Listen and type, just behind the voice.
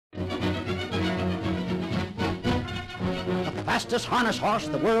fastest harness horse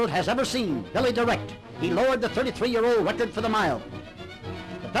the world has ever seen, Billy Direct. He lowered the 33-year-old record for the mile.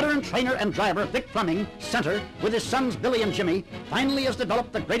 The veteran trainer and driver, Vic Fleming, center, with his sons Billy and Jimmy, finally has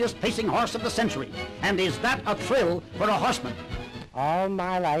developed the greatest pacing horse of the century. And is that a thrill for a horseman? All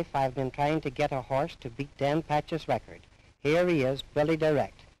my life I've been trying to get a horse to beat Dan Patch's record. Here he is, Billy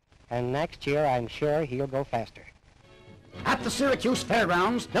Direct. And next year I'm sure he'll go faster. At the Syracuse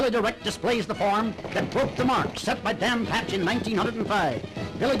Fairgrounds, Billy Direct displays the form that broke the mark set by Dan Patch in 1905.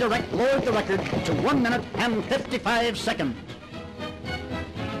 Billy Direct lowered the record to 1 minute and 55 seconds.